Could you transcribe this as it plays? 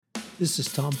This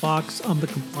is Tom Fox. I'm the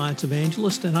Compliance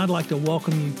Evangelist, and I'd like to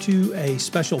welcome you to a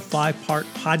special 5-part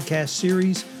podcast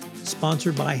series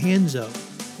sponsored by Hanzo.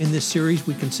 In this series,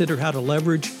 we consider how to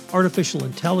leverage artificial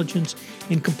intelligence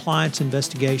in compliance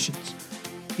investigations.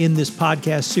 In this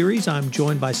podcast series, I'm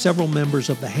joined by several members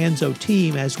of the Hanzo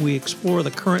team as we explore the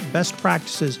current best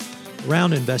practices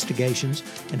around investigations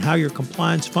and how your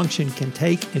compliance function can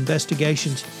take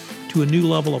investigations to a new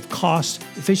level of cost,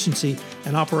 efficiency,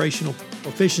 and operational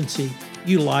proficiency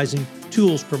utilizing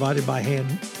tools provided by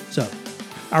Hanzo.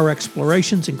 Our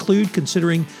explorations include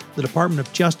considering the Department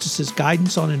of Justice's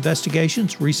guidance on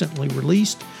investigations recently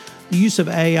released, the use of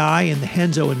AI in the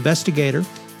Hanzo Investigator,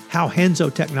 how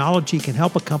Hanzo technology can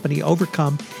help a company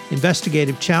overcome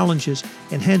investigative challenges,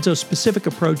 and Hanzo's specific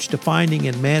approach to finding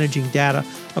and managing data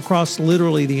across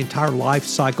literally the entire life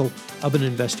cycle of an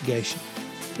investigation.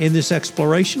 In this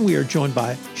exploration, we are joined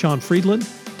by Sean Friedland,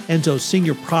 Hanzo's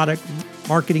Senior Product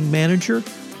Marketing Manager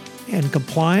and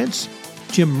Compliance,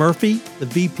 Jim Murphy, the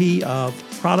VP of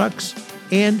Products,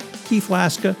 and Keith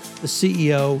Laska, the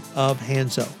CEO of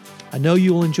Hanzo. I know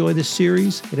you will enjoy this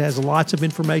series. It has lots of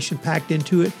information packed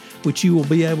into it, which you will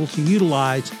be able to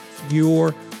utilize in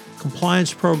your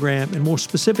compliance program and more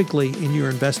specifically in your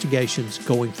investigations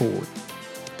going forward.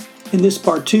 In this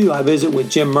part 2, I visit with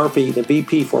Jim Murphy, the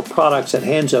VP for Products at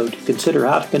Hanzo, to consider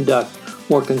how to conduct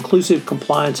more conclusive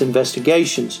compliance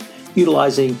investigations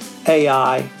utilizing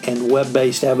AI and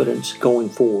web-based evidence going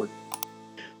forward.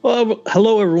 Well,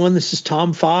 hello, everyone. This is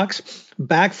Tom Fox,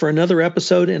 back for another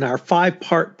episode in our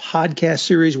 5-part podcast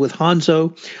series with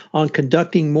Hanzo on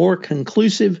conducting more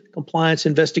conclusive compliance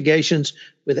investigations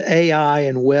with AI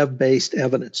and web-based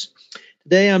evidence.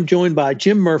 Today, I'm joined by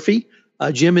Jim Murphy.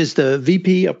 Jim is the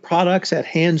VP of Products at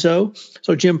Hanzo.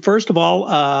 So, Jim, first of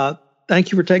all,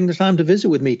 thank you for taking the time to visit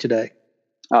with me today.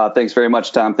 Thanks very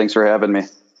much, Tom. Thanks for having me.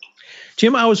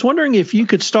 Jim, I was wondering if you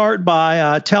could start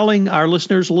by telling our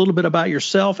listeners a little bit about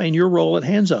yourself and your role at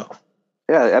Hanzo.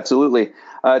 Yeah, absolutely.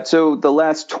 So the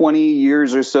last 20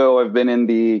 years or so, I've been in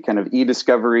the kind of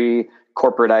e-discovery,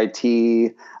 corporate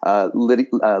IT,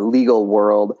 legal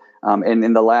world. And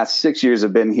in the last 6 years,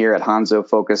 I've been here at Hanzo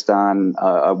focused on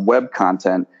web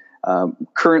content.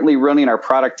 Currently running our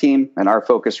product team, and our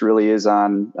focus really is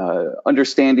on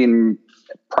understanding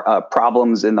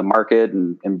problems in the market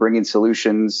and bringing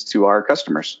solutions to our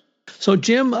customers. So,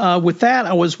 Jim, with that,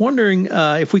 I was wondering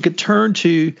if we could turn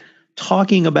to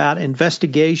talking about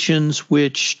investigations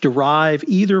which derive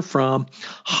either from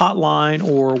hotline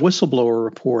or whistleblower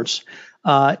reports.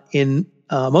 In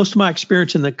most of my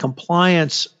experience in the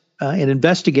compliance and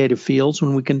investigative fields,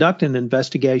 when we conduct an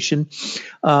investigation,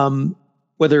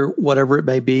 whatever it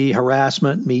may be,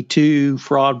 harassment, Me Too,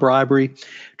 fraud, bribery.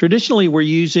 Traditionally, we're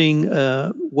using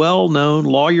well-known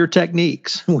lawyer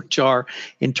techniques, which are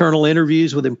internal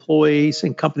interviews with employees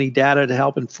and company data to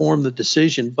help inform the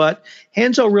decision. But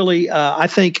Hanzo really, I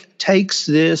think, takes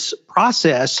this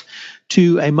process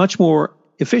to a much more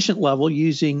efficient level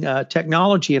using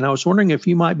technology. And I was wondering if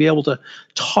you might be able to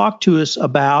talk to us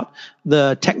about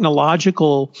the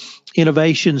technological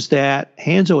innovations that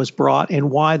Hanzo has brought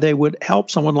and why they would help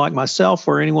someone like myself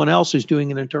or anyone else who's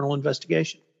doing an internal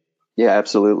investigation. Yeah,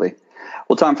 absolutely.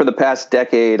 Well, Tom, for the past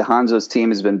decade, Hanzo's team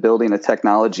has been building a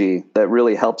technology that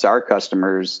really helps our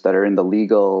customers that are in the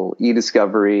legal,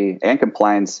 e-discovery, and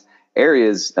compliance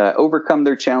areas overcome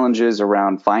their challenges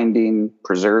around finding,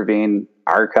 preserving,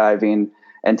 archiving,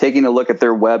 and taking a look at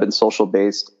their web and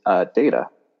social-based data.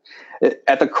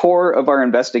 At the core of our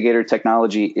investigator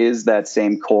technology is that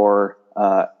same core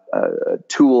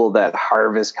tool that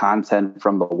harvests content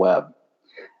from the web.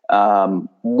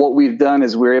 What we've done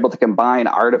is we're able to combine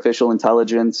artificial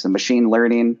intelligence and machine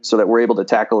learning so that we're able to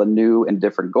tackle a new and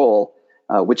different goal,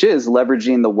 which is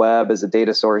leveraging the web as a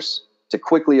data source to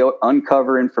quickly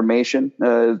uncover information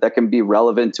that can be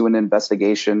relevant to an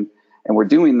investigation. And we're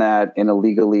doing that in a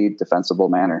legally defensible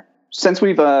manner. Since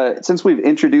we've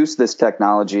introduced this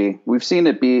technology, we've seen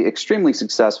it be extremely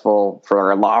successful for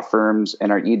our law firms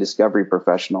and our e-discovery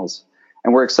professionals.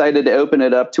 And we're excited to open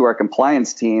it up to our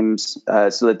compliance teams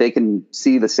so that they can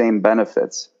see the same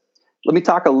benefits. Let me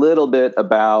talk a little bit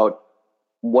about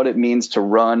what it means to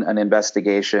run an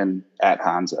investigation at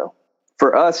Hanzo.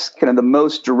 For us, kind of the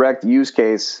most direct use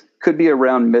case could be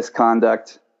around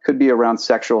misconduct, could be around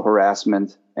sexual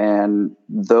harassment, and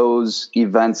those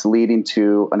events leading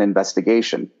to an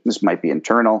investigation. This might be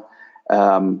internal.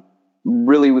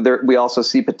 We also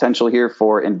see potential here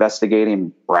for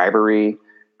investigating bribery,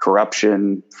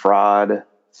 corruption, fraud,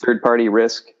 third-party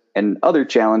risk, and other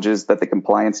challenges that the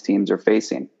compliance teams are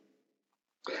facing.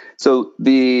 So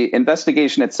the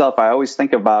investigation itself, I always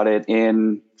think about it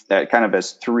in kind of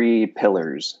as three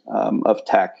pillars of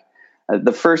tech.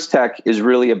 The first tech is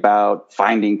really about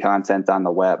finding content on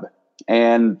the web.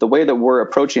 And the way that we're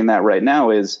approaching that right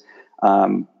now is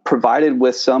provided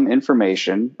with some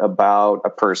information about a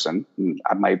person.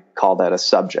 I might call that a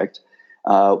subject.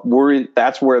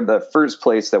 That's where the first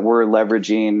place that we're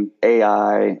leveraging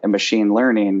AI and machine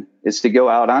learning is to go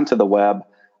out onto the web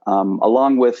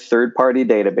along with third-party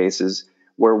databases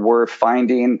where we're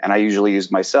finding, and I usually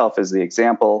use myself as the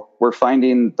example, we're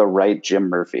finding the right Jim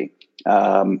Murphy.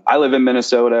 I live in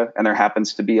Minnesota, and there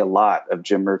happens to be a lot of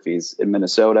Jim Murphys in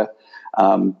Minnesota.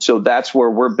 So that's where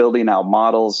we're building out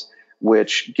models,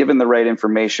 which, given the right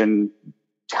information,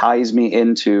 ties me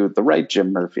into the right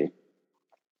Jim Murphy.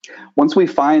 Once we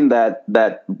find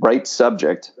that right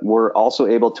subject, we're also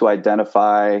able to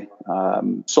identify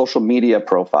social media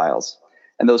profiles.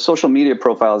 And those social media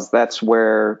profiles, that's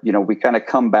where, we kind of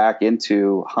come back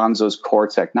into Hanzo's core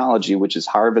technology, which is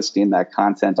harvesting that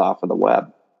content off of the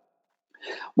web.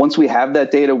 Once we have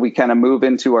that data, we kind of move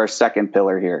into our second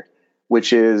pillar here,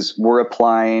 which is we're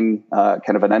applying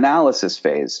kind of an analysis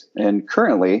phase. And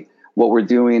currently, what we're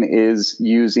doing is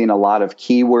using a lot of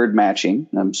keyword matching.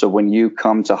 So when you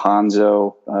come to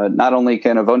Hanzo, not only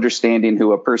kind of understanding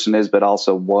who a person is, but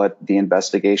also what the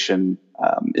investigation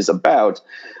is about,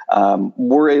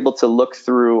 we're able to look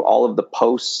through all of the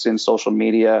posts in social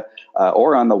media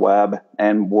or on the web,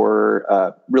 and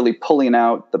we're really pulling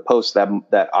out the posts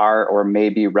that are or may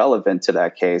be relevant to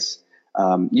that case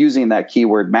using that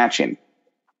keyword matching.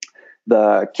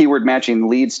 The keyword matching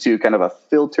leads to kind of a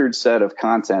filtered set of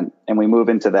content, and we move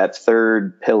into that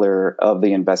third pillar of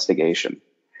the investigation.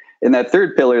 In that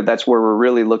third pillar, that's where we're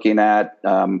really looking at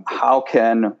how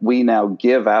can we now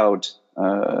give out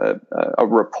a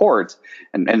report,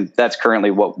 and that's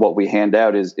currently what we hand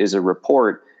out is a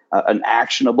report, an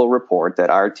actionable report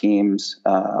that our teams,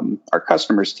 our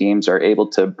customers' teams, are able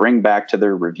to bring back to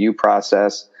their review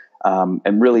process.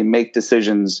 And really make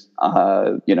decisions,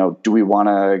 do we want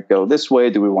to go this way?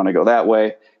 Do we want to go that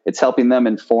way? It's helping them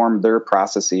inform their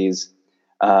processes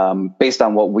based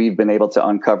on what we've been able to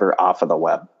uncover off of the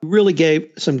web. You really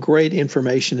gave some great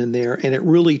information in there, and it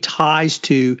really ties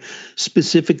to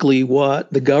specifically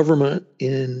what the government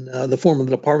in the form of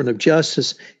the Department of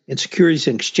Justice and Securities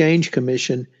and Exchange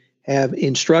Commission have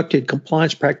instructed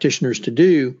compliance practitioners to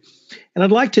do. And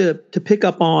I'd like to pick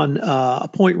up on a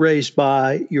point raised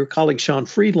by your colleague, Sean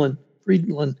Friedland,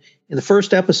 in the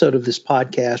first episode of this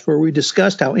podcast, where we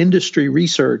discussed how industry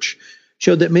research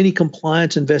showed that many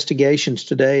compliance investigations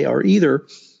today are either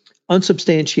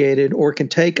unsubstantiated or can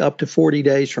take up to 40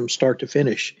 days from start to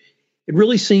finish. It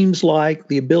really seems like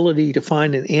the ability to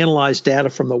find and analyze data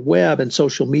from the web and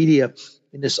social media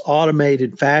in this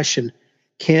automated fashion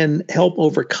can help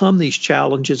overcome these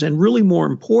challenges. And really, more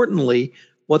importantly,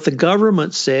 what the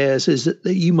government says is that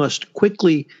you must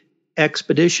quickly,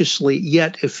 expeditiously,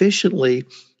 yet efficiently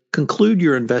conclude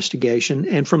your investigation.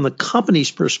 And from the company's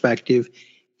perspective,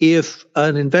 if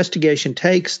an investigation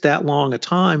takes that long a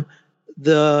time,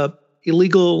 the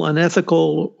illegal,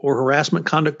 unethical, or harassment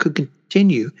conduct could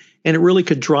continue. And it really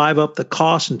could drive up the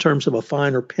cost in terms of a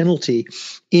fine or penalty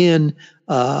in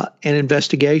an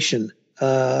investigation.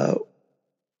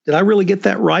 Did I really get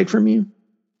that right from you?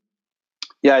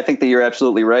 Yeah, I think that you're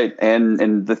absolutely right.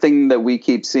 And the thing that we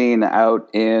keep seeing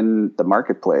out in the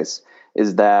marketplace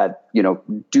is that,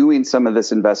 doing some of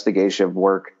this investigation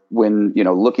work when,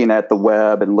 looking at the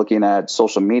web and looking at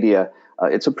social media,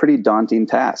 it's a pretty daunting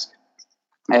task.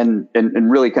 And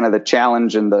really kind of the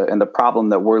challenge and the problem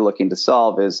that we're looking to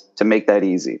solve is to make that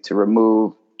easy, to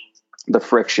remove the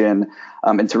friction,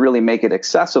 and to really make it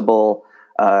accessible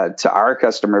to our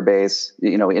customer base,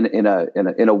 in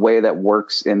a way that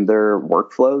works in their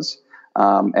workflows,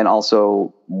 and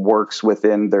also works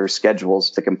within their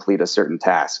schedules to complete a certain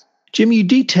task. Jim, you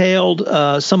detailed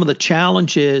some of the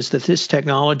challenges that this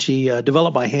technology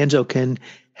developed by Hanzo can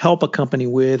help a company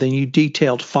with, and you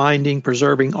detailed finding,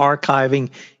 preserving, archiving,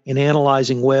 and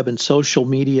analyzing web and social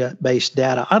media-based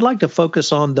data. I'd like to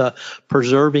focus on the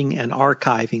preserving and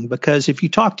archiving, because if you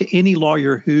talk to any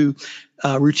lawyer who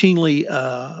routinely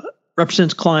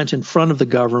represents clients in front of the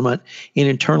government in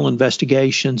internal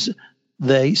investigations,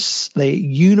 they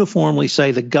uniformly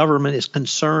say the government is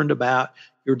concerned about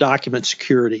your document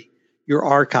security, your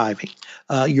archiving,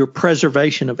 your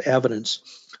preservation of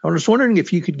evidence. I was wondering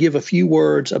if you could give a few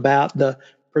words about the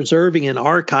preserving and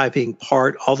archiving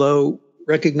part, although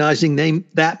recognizing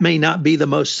that may not be the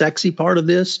most sexy part of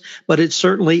this, but it's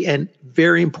certainly a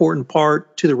very important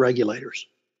part to the regulators.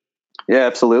 Yeah,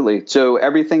 absolutely. So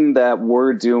everything that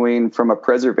we're doing from a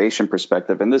preservation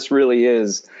perspective, and this really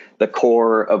is the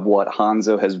core of what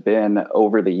Hanzo has been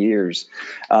over the years.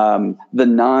 The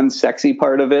non-sexy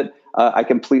part of it, I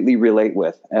completely relate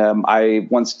with. I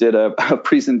once did a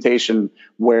presentation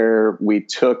where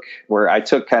I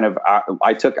took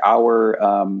our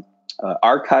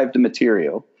archived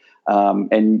material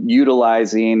and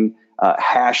utilizing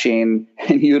hashing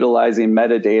and utilizing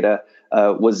metadata.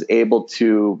 Was able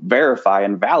to verify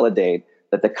and validate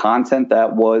that the content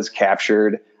that was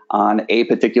captured on a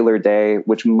particular day,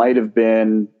 which might have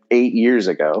been 8 years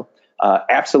ago,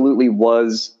 absolutely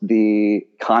was the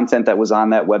content that was on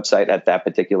that website at that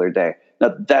particular day.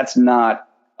 Now, that's not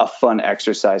a fun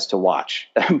exercise to watch,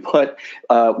 but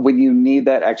when you need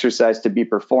that exercise to be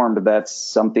performed, that's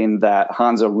something that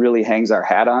Hanzo really hangs our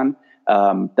hat on.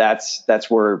 That's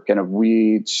where kind of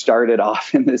we started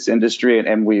off in this industry,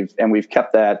 and we've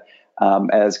kept that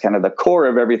as kind of the core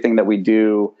of everything that we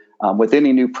do with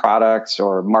any new products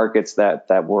or markets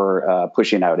that we're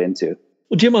pushing out into.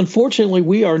 Well, Jim, unfortunately,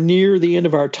 we are near the end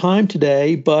of our time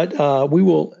today, but we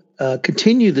will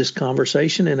continue this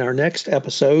conversation in our next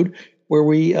episode, where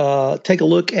we take a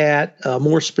look at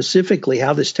more specifically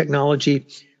how this technology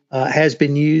has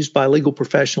been used by legal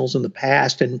professionals in the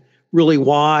past, and really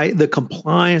why the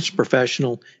compliance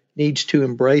professional needs to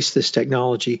embrace this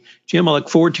technology. Jim, I look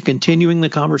forward to continuing the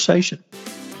conversation.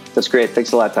 That's great.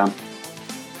 Thanks a lot, Tom.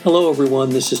 Hello, everyone.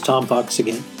 This is Tom Fox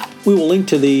again. We will link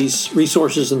to these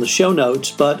resources in the show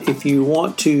notes, but if you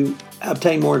want to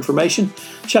obtain more information,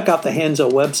 check out the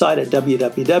Hanzo website at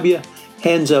www.hanzo.co.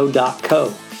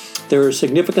 There are a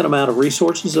significant amount of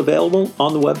resources available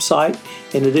on the website.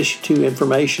 In addition to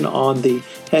information on the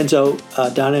Hanzo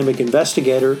Dynamic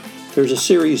Investigator, there's a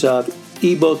series of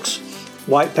ebooks,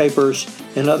 white papers,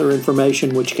 and other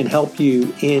information which can help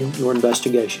you in your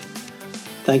investigation.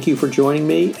 Thank you for joining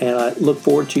me, and I look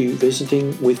forward to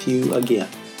visiting with you again.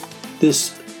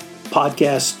 This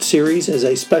podcast series is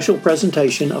a special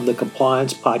presentation of the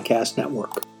Compliance Podcast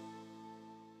Network.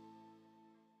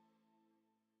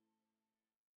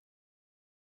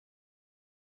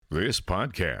 This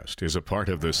podcast is a part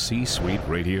of the C-Suite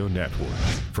Radio Network.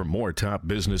 For more top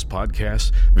business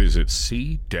podcasts, visit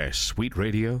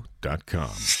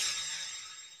c-suiteradio.com.